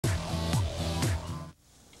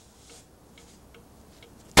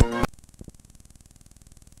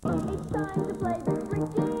time to play with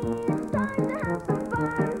Ricky. It's time to have some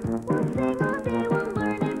fun. We'll sing all day, we'll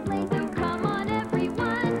learn and play, so come on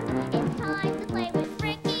everyone. It's time to play with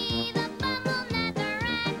Ricky, the fun will never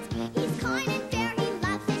end. He's kind and fair, he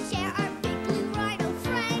loves to share, our big blue rhino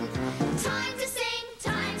friend. Time to sing,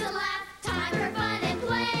 time to laugh, time for fun and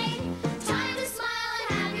play. Time to smile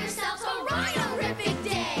and have yourselves a rhino-rific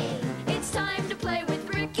day. It's time to play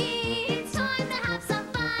with Ricky. It's time to have some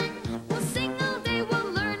fun. We'll sing all day,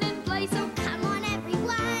 we'll learn and play, so Come on,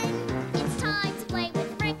 everyone. It's time to play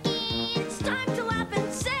with Ricky. it's time to laugh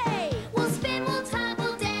and say. We'll spin, we'll tug,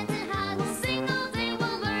 we'll dance and hug. We'll sing all day,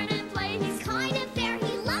 we'll learn and play. He's kind and fair,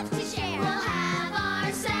 he loves to share. We'll have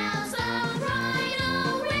ourselves a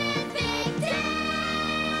rhino-rific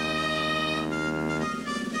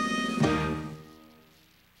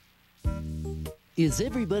day. Is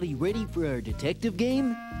everybody ready for our detective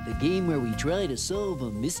game? The game where we try to solve a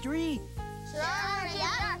mystery? Sure,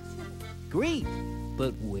 yeah. Great!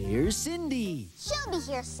 But where's Cindy? She'll be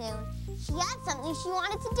here soon. She had something she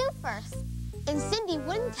wanted to do first. And Cindy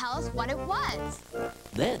wouldn't tell us what it was.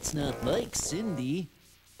 That's not like Cindy.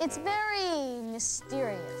 It's very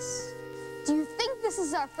mysterious. Do you think this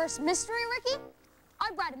is our first mystery, Ricky?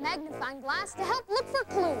 I brought a magnifying glass to help look for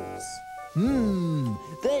clues.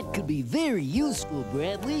 That could be very useful,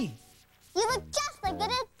 Bradley. You look just like a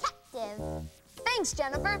detective. Thanks,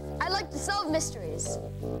 Jennifer. I like to solve mysteries.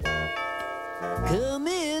 Come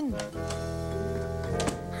in.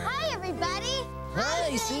 Hi, everybody.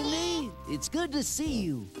 Hi, Cindy. It's good to see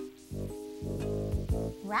you.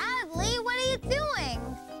 Bradley, what are you doing?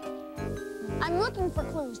 I'm looking for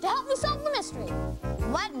clues to help me solve the mystery.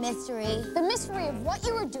 What mystery? The mystery of what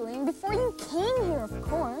you were doing before you came here, of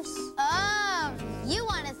course. Oh, you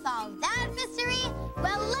want to solve that mystery?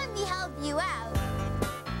 Well, let me help you out.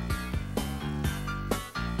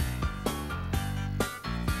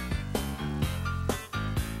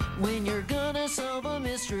 When you're gonna solve a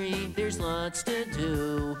mystery, there's lots to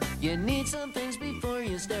do. You need some things before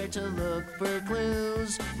you start to look for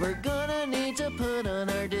clues. We're gonna need to put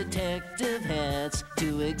on our detective hats.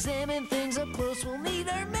 To examine things up close, we'll need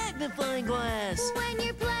our magnifying glass. When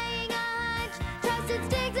you're playing a hunch, trust it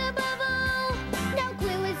sticks above all. No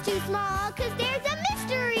clue is too small, 'cause there's a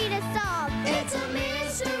mystery to solve. It's a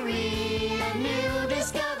mystery, a new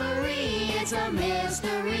discovery. It's a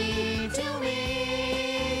mystery to me.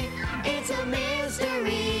 It's a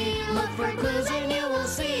mystery. Look for clues and you will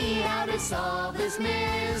see how to solve this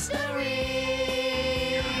mystery.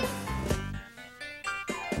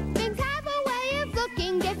 Things have a way of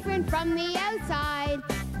looking different from the outside.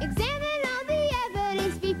 Examine all the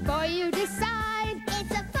evidence before you decide.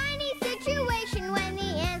 It's a funny situation when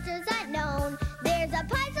the answer's unknown. There's a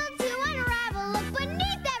puzzle to unravel, look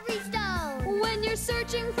beneath every stone. When you're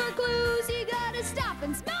searching for clues, you gotta stop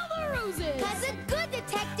and smell the roses. 'Cause a good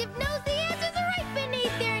detective knows the answers are right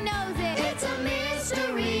beneath their noses. It's a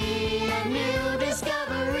mystery, a new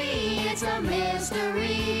discovery. It's a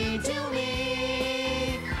mystery to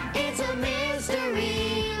me. It's a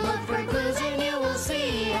mystery. Look for clues and you will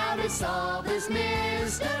see how to solve this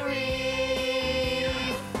mystery.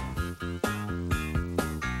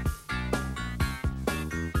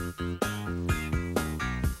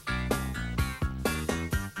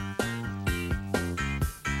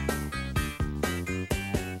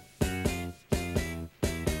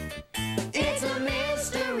 It's a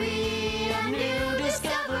mystery, a new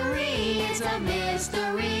discovery. It's a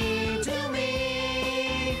mystery to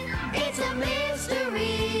me. It's a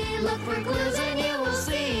mystery. Look for clues and you will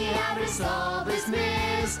see how to solve this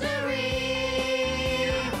mystery.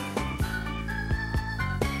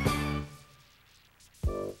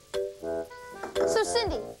 So,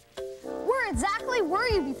 Cindy, where exactly were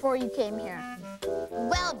you before you came here?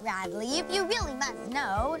 Well, Bradley, if you really must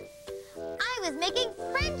know, I was making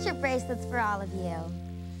friendship bracelets for all of you.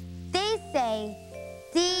 They say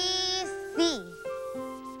DC.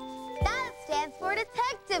 That stands for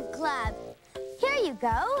Detective Club. Here you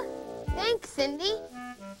go. Thanks, Cindy.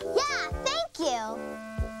 Yeah, thank you.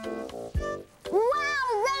 Wow,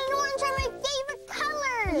 red and orange are my favorite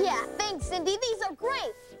colors. Yeah, thanks, Cindy. These are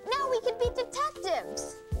great. Now we can be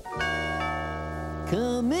detectives.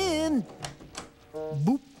 Come in.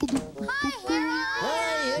 Hi, Harold.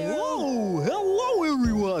 Hi, Harold. Oh, hello,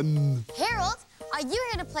 everyone. Harold, are you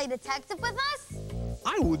here to play detective with us?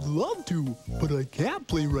 I would love to, but I can't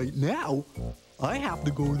play right now. I have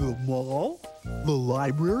to go to the mall, the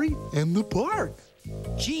library, and the park.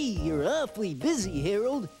 Gee, you're awfully busy,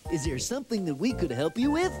 Harold. Is there something that we could help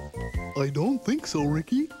you with? I don't think so,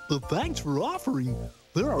 Ricky, but thanks for offering.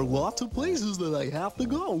 There are lots of places that I have to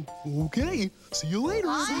go. Okay, see you later.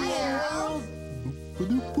 Bye, Harold.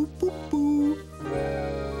 Ba-doop-boop-boop-boo.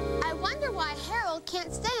 I wonder why Harold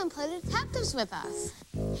can't stay and play detectives with us.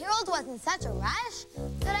 Harold was in such a rush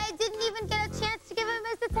that I didn't even get a chance to give him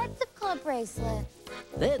his detective club bracelet.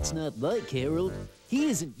 That's not like Harold. He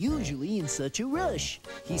isn't usually in such a rush.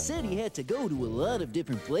 He said he had to go to a lot of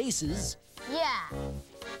different places. Yeah.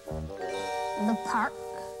 The park,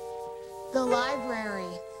 the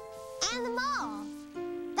library, and the mall.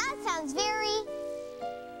 That sounds very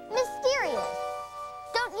mysterious,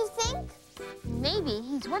 don't you think? Maybe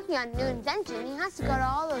he's working on a new invention. He has to go to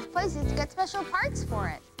all those places to get special parts for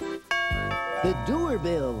it. The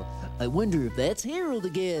doorbell. I wonder if that's Harold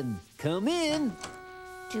again. Come in.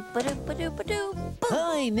 Doop-a-doop-a-doop-a-doop. Boop.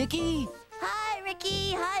 Hi, Nikki. Hi,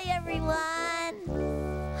 Ricky. Hi,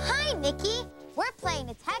 everyone. Hi, Nikki. We're playing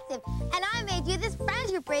detective, and I made you this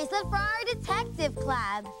friendship bracelet for our detective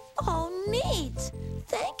club. Oh, neat.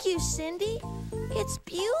 Thank you, Cindy. It's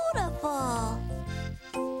beautiful.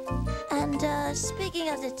 And speaking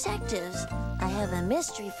of detectives, I have a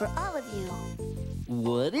mystery for all of you.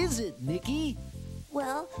 What is it, Nikki?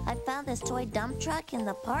 Well, I found this toy dump truck in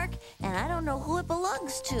the park, and I don't know who it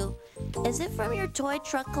belongs to. Is it from your toy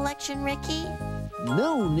truck collection, Ricky?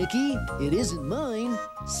 No, Nikki, it isn't mine.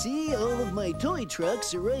 See, all of my toy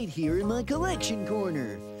trucks are right here in my collection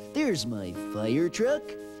corner. There's my fire truck,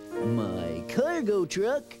 my cargo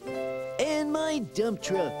truck, and my dump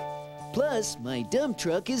truck. Plus, my dump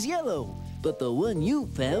truck is yellow, but the one you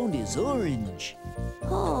found is orange.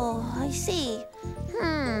 Oh, I see.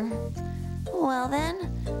 Well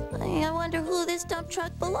then, I wonder who this dump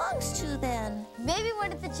truck belongs to then. Maybe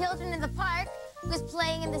one of the children in the park was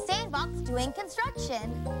playing in the sandbox doing construction.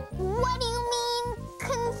 What do you mean,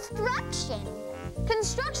 construction?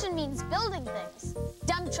 Construction means building things.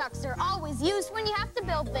 Dump trucks are always used when you have to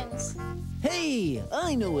build things. Hey,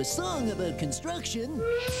 I know a song about construction.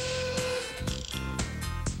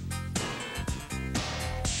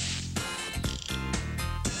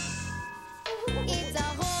 It's a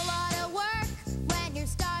whole lot of work when you're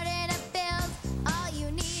starting to build. All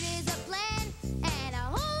you need is a plan and a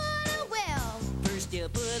whole lot of will. First you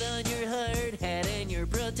put on your hard hat and your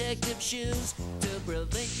protective shoes to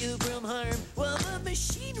prevent you from harm while the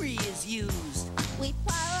machinery is used. We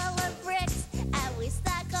pile our bricks and we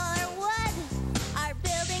stack all our wood. Our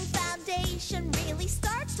building foundation really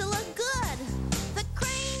starts to look good. The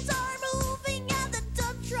cranes are moving and the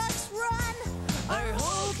dump trucks run. Our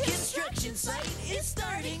whole construction site is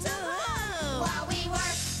starting to hum. While we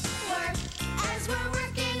work, as we're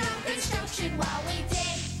working on construction. While we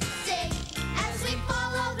dig, as we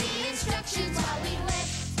follow the instructions. While we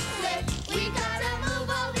lift, we gotta move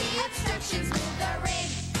all the obstructions. Move the rig,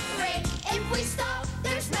 if we stop,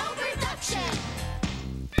 there's no production.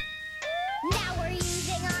 Now we're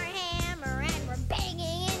using our hammer and we're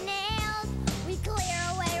banging in nails. We clear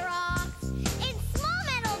away rocks in small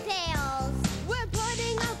metal pails. We're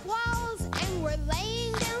putting up walls and we're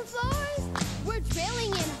laying down floors. We're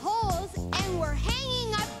drilling in holes and we're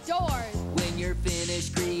hanging up doors. When you're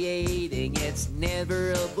finished creating, it's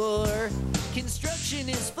never a bore. Construction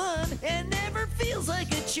is fun and never feels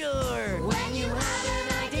like a chore. When you have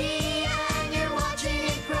an idea and you're watching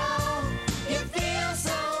it grow, you feel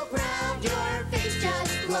so proud, your face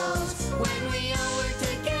just glows. When we all work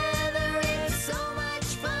together, it's so much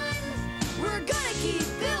fun. We're gonna keep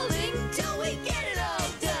building till we get it all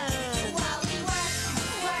done. While we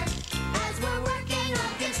work, as we're working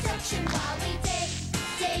on construction. While we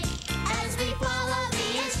dig, as we follow the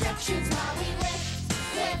instructions. While we lift,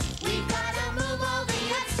 we gotta move all the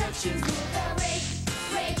obstructions. Move the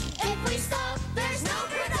rig, if we stop, there's no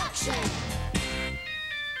production.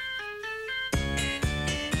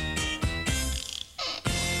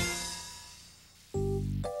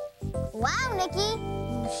 Wow, Nikki,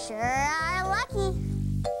 you sure are lucky.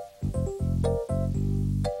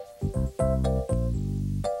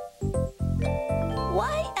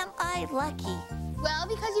 Why am I lucky? Well,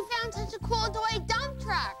 because you found such a cool toy dump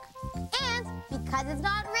truck. And because it's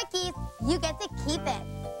not Ricky's, you get to keep it.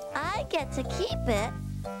 I get to keep it?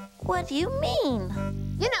 What do you mean?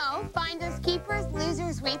 You know, finders keepers,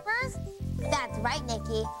 losers weepers. That's right,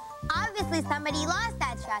 Nikki. Obviously somebody lost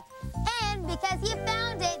that truck. And because you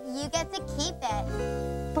found it, you get to keep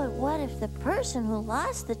it. But what if the person who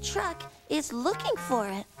lost the truck is looking for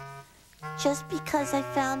it? Just because I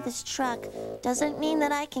found this truck doesn't mean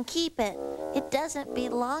that I can keep it. It doesn't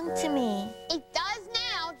belong to me. It does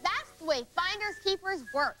now. That's the way finders keepers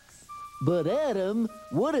works. But Adam,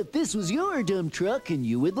 what if this was your dump truck and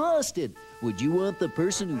you had lost it? Would you want the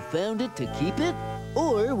person who found it to keep it?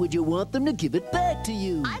 Or would you want them to give it back to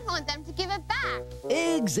you? I'd want them to give it back.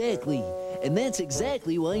 Exactly. and that's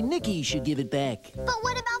exactly why Nikki should give it back. But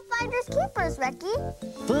what about finders keepers,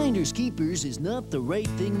 Ricky? Finders keepers is not the right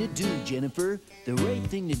thing to do, Jennifer. The right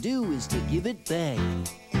thing to do is to give it back.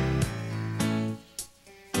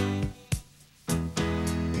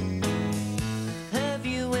 Have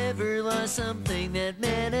you ever lost something that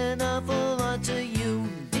meant an awful lot to you?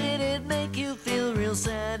 Did it make you feel real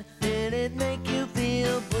sad? Did it make you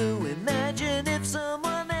feel blue? Imagine if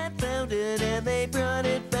someone had found it and they brought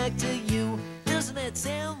it back to you. Doesn't that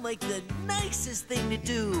sound like the nicest thing to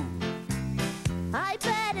do? I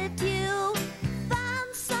bet if you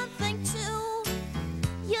found something too,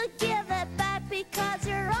 you'd give it back because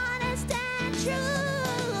you're honest and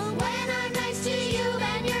true. When I'm nice to you,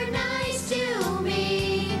 then you're nice to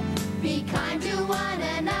me. Be kind to one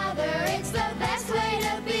another, it's the best way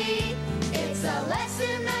to be. It's a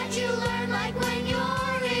lesson that you learn like when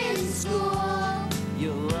you're in school.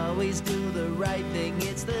 You'll always do the right thing,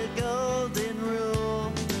 it's the golden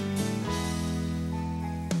rule.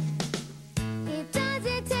 It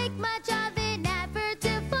doesn't take much of an effort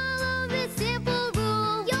to follow this simple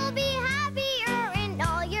rule. You'll be happier and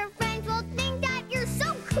all your friends will think that you're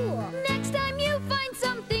so cool. Next time you find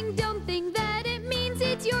something, don't think that it means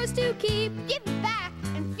it's yours to keep. Give it back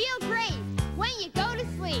and feel great when you go to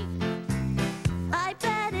sleep. I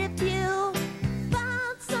bet if you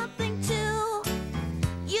found something too,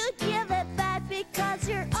 you'd give it back because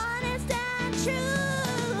you're honest and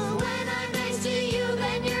true. When I'm nice to you,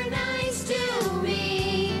 then you're nice to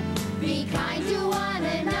me. Be kind to one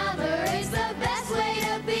another, it's the best way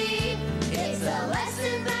to be. It's a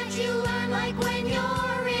lesson that you learn like when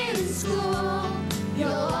you're in school.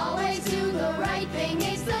 You'll always do the right thing,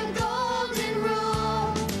 it's the golden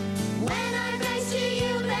rule. When I'm nice to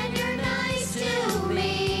you, then you're nice to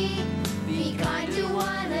me. Be kind to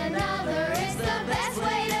one another, it's the best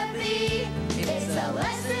way to be. It's a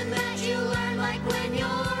lesson that you learn like when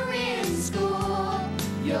you're in school.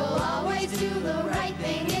 You'll always do the right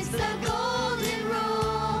thing, it's the golden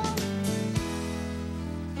rule.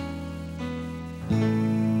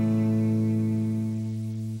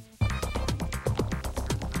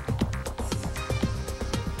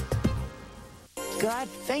 God,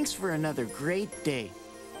 thanks for another great day.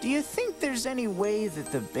 Do you think there's any way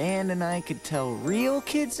that the band and I could tell real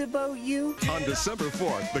kids about you? On December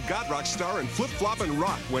 4th, the God Rock star in Flip Flop and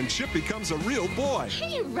Rock when Chip becomes a real boy.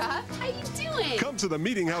 Hey, Ruff, how you doing? Come to the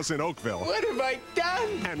Meeting House in Oakville What have I done?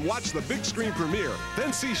 and watch the big screen premiere.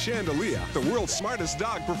 Then see Chandelier, the world's smartest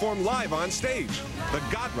dog, perform live on stage. The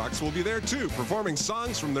God Rocks will be there too, performing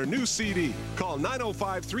songs from their new CD. Call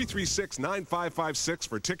 905-336-9556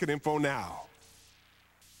 for ticket info now.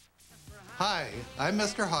 Hi, I'm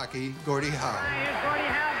Mr. Hockey, Gordie Howe.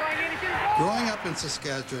 Growing up in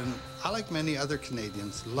Saskatchewan, I, like many other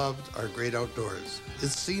Canadians, loved our great outdoors. It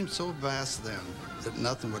seemed so vast then that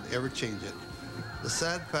nothing would ever change it. The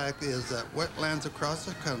sad fact is that wetlands across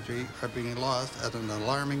the country are being lost at an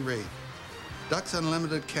alarming rate. Ducks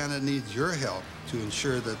Unlimited Canada needs your help to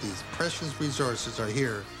ensure that these precious resources are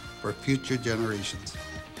here for future generations.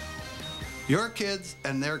 Your kids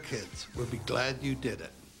and their kids will be glad you did it.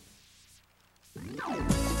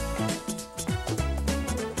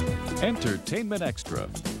 Entertainment Extra.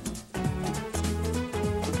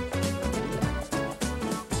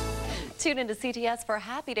 Tune into CTS for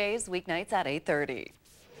Happy Days, weeknights at 8:30.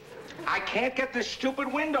 I can't get this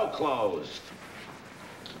stupid window closed.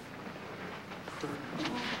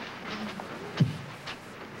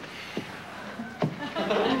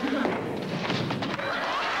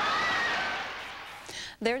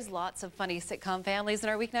 There's lots of funny sitcom families in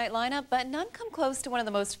our weeknight lineup, but none come close to one of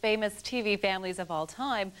the most famous TV families of all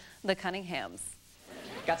time, the Cunninghams.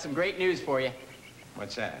 Got some great news for you.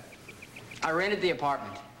 What's that? I rented the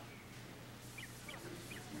apartment.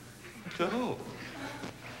 To who?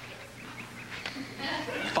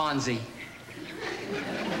 Fonzie.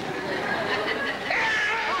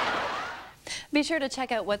 Be sure to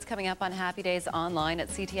check out what's coming up on Happy Days online at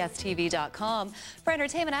ctstv.com. For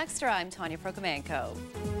Entertainment Extra, I'm Tanya Prokomenko.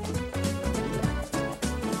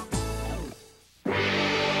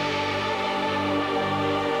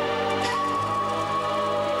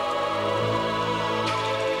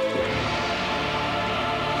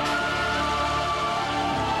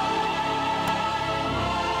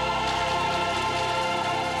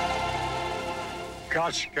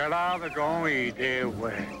 Cascaragon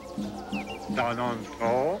idewe.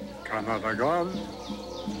 Danonto, Canadagon,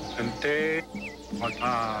 and te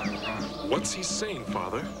Matagon. What's he saying,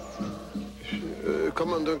 Father?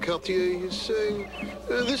 Commandant Cartier is saying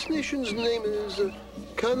this nation's name is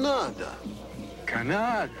Canada.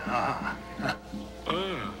 Canada.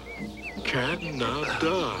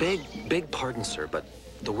 Canada. Beg pardon, sir, but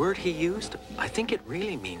the word he used, I think it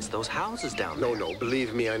really means those houses down there. No,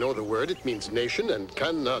 believe me, I know the word. It means nation, and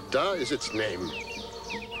Canada is its name.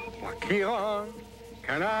 Wakion,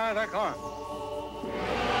 Canada.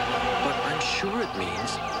 But I'm sure it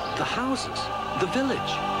means the houses, the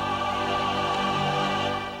village.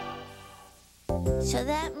 So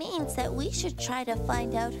that means that we should try to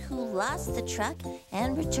find out who lost the truck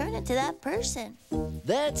and return it to that person.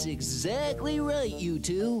 That's exactly right, you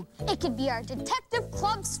two. It could be our detective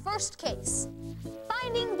club's first case.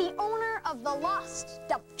 Finding the owner of the lost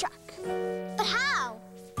dump truck. But how?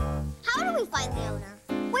 How do we find the owner?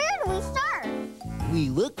 Where do we start? We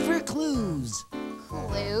look for clues.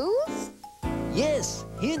 Clues? Yes,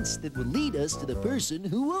 hints that will lead us to the person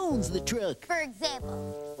who owns the truck. For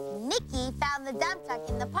example, Mickey found the dump truck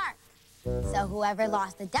in the park. So whoever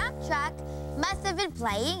lost the dump truck must have been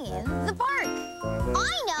playing in the park.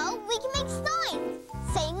 I know! We can make signs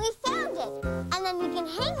saying we found it. And then we can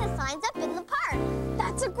hang the signs up in the park.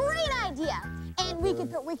 That's a great idea. And we could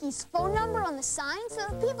put Ricky's phone number on the sign so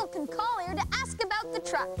that people can call here to ask about the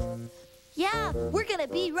truck. Yeah, we're gonna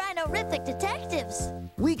be rhino-rific detectives.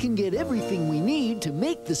 We can get everything we need to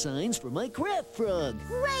make the signs for my craft frog.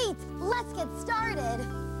 Great! Let's get started.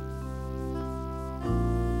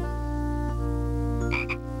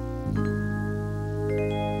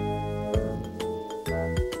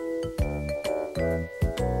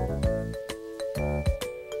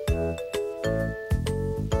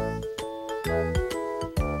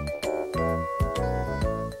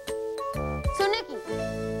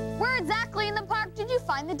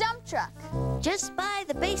 Find the dump truck? Just by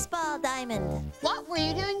the baseball diamond. What were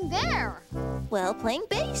you doing there? Well, playing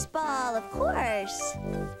baseball, of course.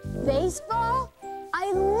 Baseball?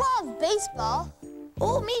 I love baseball.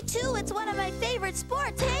 Oh, me too. It's one of my favorite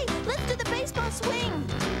sports. Hey, let's do the baseball swing.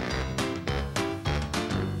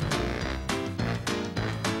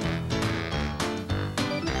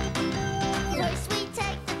 First we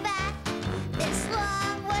take the bat, this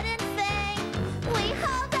long wooden thing. We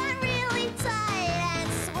hold on really tight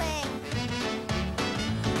and swing.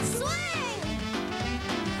 Swing!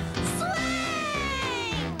 Swing!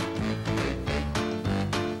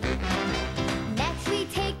 Next we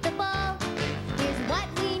take the ball. Here's what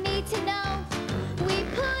we need to know. We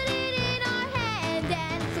put it in our hand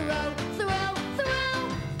and throw, throw, throw.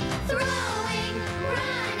 Throwing,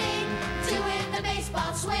 running, doing the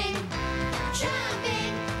baseball swing.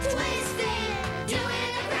 Jumping, twisting,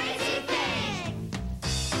 doing a crazy thing.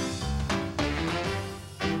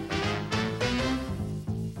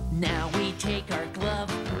 Now we take our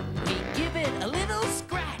glove, we give it a little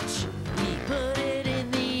scratch. We put it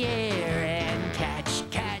in the air and catch,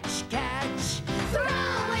 catch, catch.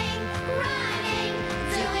 Throwing, running,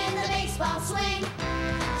 doing the baseball swing.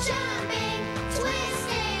 Jumping,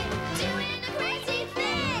 twisting, doing a crazy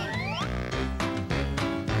thing.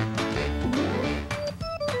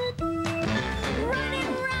 Running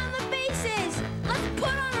around the bases. Let's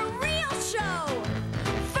put on a real show.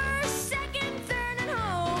 First, second, third, and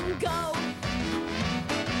home. Go.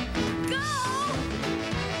 Go.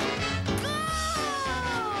 Go.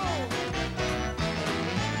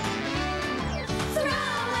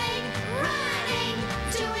 Throwing, running,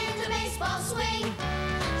 doing the baseball swing.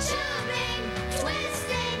 Jumping,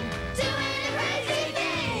 twisting, doing a crazy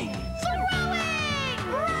thing. Throwing,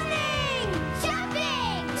 running,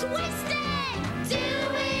 jumping, twisting,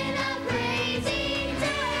 doing a crazy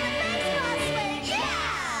thing.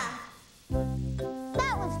 Yeah!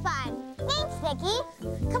 That was fun. Thanks, Vicky.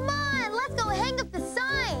 Come on, let's go hang up the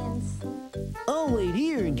signs. I'll wait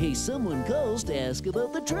here in case someone calls to ask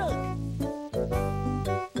about the truck.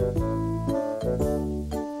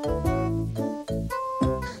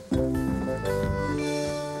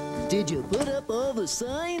 Did you put up all the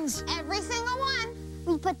signs? Every single one.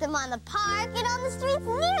 We put them on the park and on the streets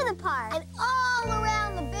near the park. And all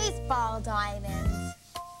around the baseball diamonds.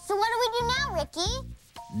 So what do we do now, Ricky?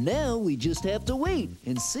 Now we just have to wait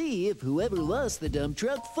and see if whoever lost the dump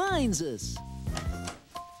truck finds us.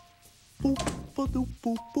 Boop, ba-doop,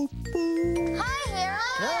 boop, boop, boop. Hi,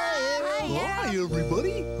 Harold. Hi,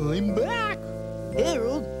 everybody. I'm back.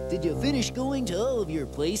 Harold, did you finish going to all of your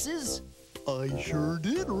places? I sure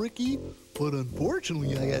did, Ricky. But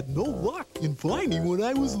unfortunately, I had no luck in finding what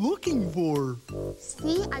I was looking for.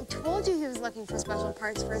 See, I told you he was looking for special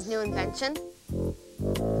parts for his new invention.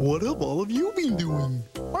 What have all of you been doing?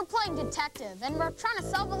 We're playing detective, and we're trying to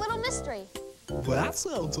solve a little mystery. That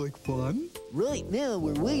sounds like fun. Right now,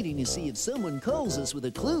 we're waiting to see if someone calls us with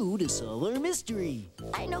a clue to solve our mystery.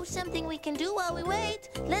 I know something we can do while we wait.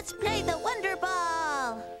 Let's play the Wonder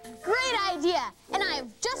Ball. Great idea, and I have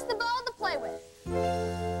just the ball to play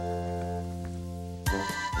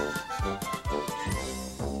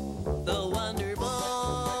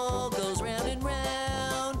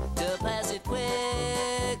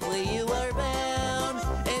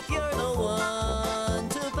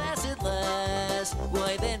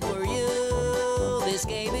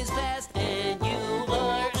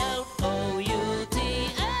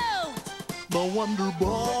wonder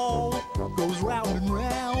ball goes round and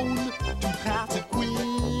round. To pass it quickly,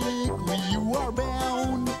 you are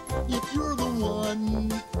bound. If you're the one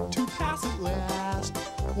to pass it last,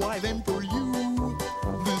 why then for you,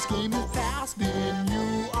 this game is past and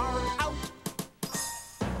you are out.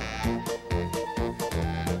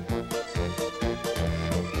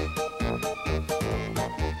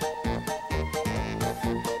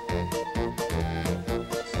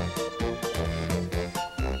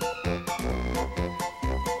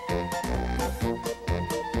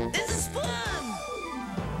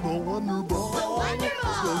 The Wonder Ball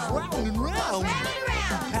goes round and round.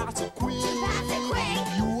 To pass it quick,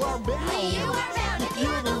 you are bound. If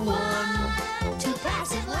you're the one to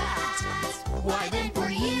pass it last, why then for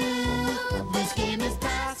you, this game is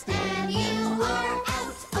past and you are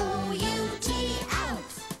out. O-U-T, out.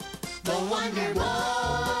 The Wonder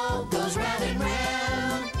Ball goes round and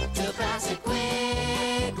round. To pass it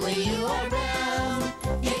quickly, you are bound.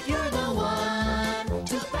 If you're the one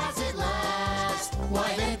to pass it last,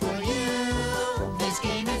 why then for you, this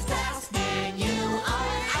game is past and you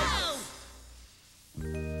are out.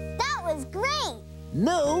 That was great.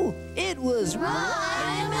 No, it was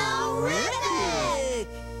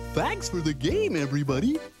Thanks for the game,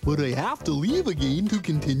 everybody. But I have to leave again to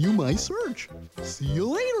continue my search. See you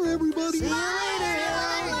later, everybody. See you later,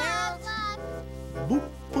 Boop,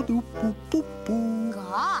 ba-doop, boop, boop, boop.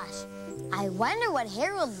 Gosh, I wonder what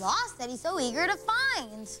Harold lost that he's so eager to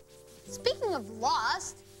find. Speaking of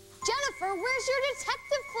lost, Jennifer, where's your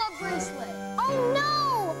detective club bracelet? Oh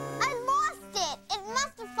no! I lost it! It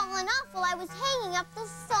must have fallen off while I was hanging up the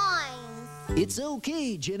signs. It's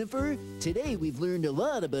okay, Jennifer. Today we've learned a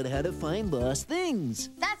lot about how to find lost things.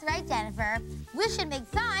 That's right, Jennifer. We should make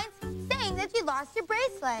signs saying that you lost your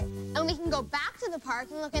bracelet. And we can go back to the park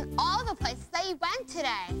and look in all the places that you went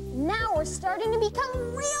today. Now we're starting to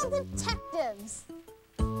become real detectives.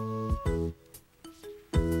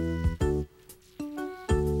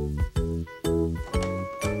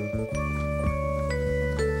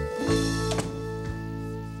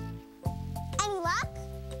 Any luck?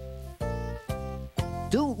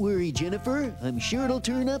 Don't worry, Jennifer. I'm sure it'll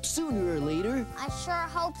turn up sooner or later. I sure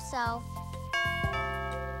hope so.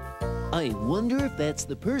 I wonder if that's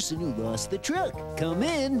the person who lost the truck. Come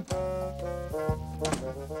in.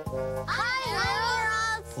 Hi,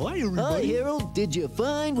 Harold! Hi, everybody. Hi, Harold. Did you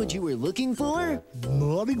find what you were looking for?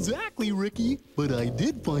 Not exactly, Ricky, but I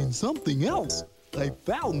did find something else. I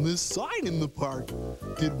found this sign in the park.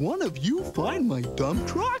 Did one of you find my dump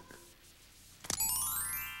truck?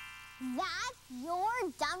 That's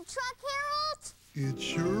your dump truck, Harold? It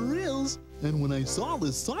sure is. And when I saw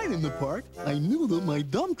this sign in the park, I knew that my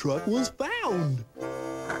dump truck was found.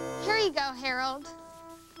 Here you go, Harold.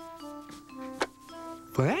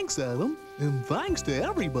 Thanks, Adam, and thanks to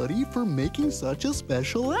everybody for making such a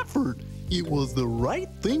special effort. It was the right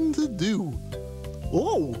thing to do.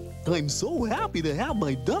 Oh, I'm so happy to have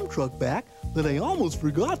my dump truck back that I almost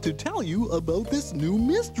forgot to tell you about this new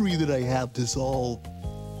mystery that I have to solve.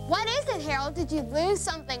 What is it, Harold? Did you lose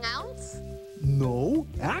something else? No,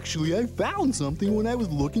 actually I found something when I was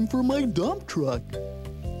looking for my dump truck.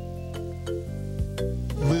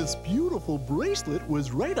 This beautiful bracelet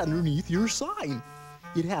was right underneath your sign.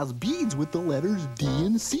 It has beads with the letters D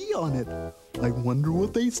and C on it. I wonder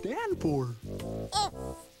what they stand for. It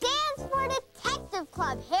stands for Detective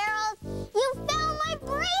Club, Harold. You found my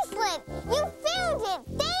bracelet. You found it.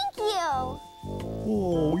 Thank you.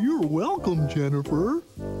 Oh, you're welcome, Jennifer.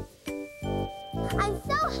 I'm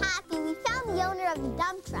so happy we found the owner of the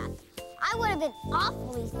dump truck. I would have been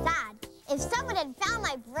awfully sad if someone had found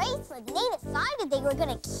my bracelet and they decided they were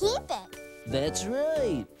going to keep it. That's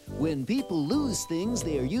right. When people lose things,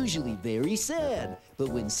 they are usually very sad. But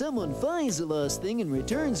when someone finds a lost thing and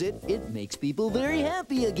returns it, it makes people very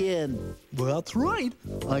happy again. That's right.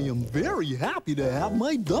 I am very happy to have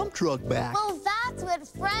my dump truck back. Well, that's what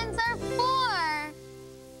friends are for.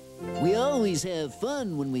 We always have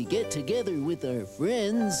fun when we get together with our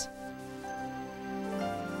friends.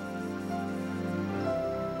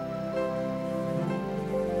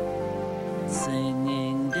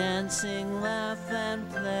 Singing, dancing, laugh and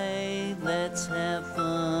play. Let's have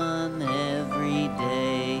fun every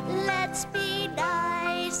day. Let's be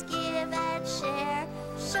nice, give and share.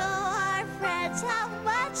 Show our friends how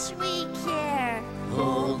much we care.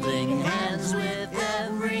 Holding hands with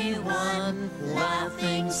everyone,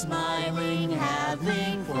 laughing, smiling,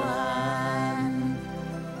 having fun.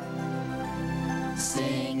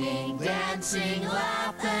 Singing, dancing,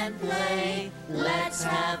 laugh and play. Let's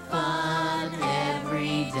have fun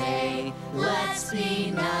every day. Let's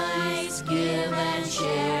be nice, give and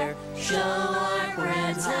share. Show our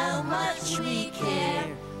friends how much we care.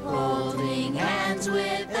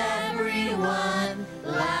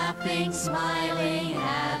 laughing, smiling,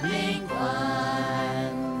 having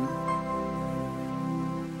fun.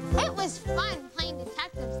 It was fun playing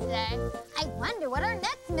detectives today. I wonder what our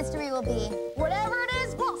next mystery will be. Whatever it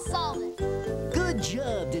is, we'll solve it. Good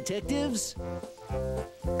job, detectives.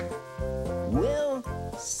 Well,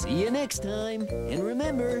 see you next time. And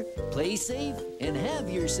remember, play safe and have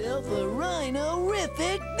yourself a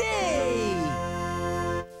rhino-rific day!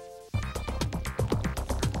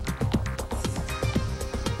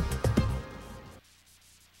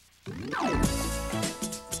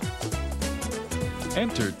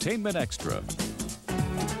 Entertainment Extra.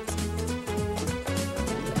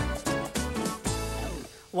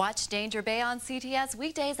 Watch Danger Bay on CTS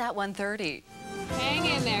weekdays at 1:30. Hang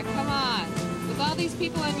in there, come on. With all these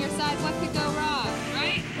people on your side, what could go wrong,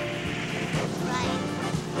 right? Right.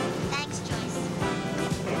 Thanks, Joyce.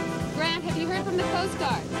 Grant, have you heard from the Coast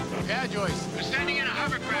Guard? Yeah, Joyce. They're sending in a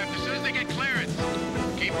hovercraft as soon as they get clearance.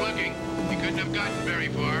 Keep looking. You couldn't have gotten very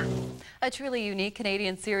far. A truly unique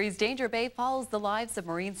Canadian series, Danger Bay follows the lives of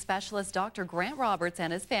marine specialist Dr. Grant Roberts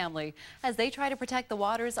and his family as they try to protect the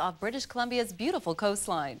waters off British Columbia's beautiful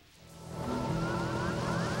coastline.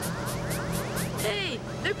 Hey,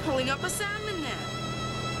 they're pulling up a salmon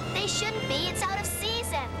net. They shouldn't be. It's out of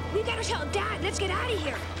season. We gotta tell Dad. Let's get out of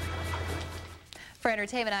here. For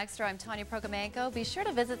Entertainment Extra, I'm Tanya Prokomenko. Be sure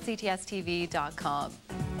to visit ctstv.com.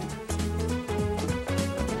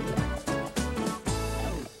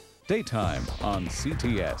 Daytime on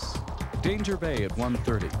CTS. Danger Bay at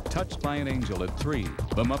 1:30. Touched by an Angel at 3.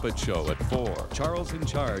 The Muppet Show at 4. Charles in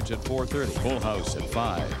Charge at 4:30. Full House at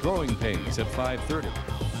 5. Growing Pains at 5:30.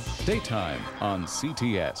 Daytime on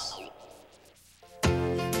CTS.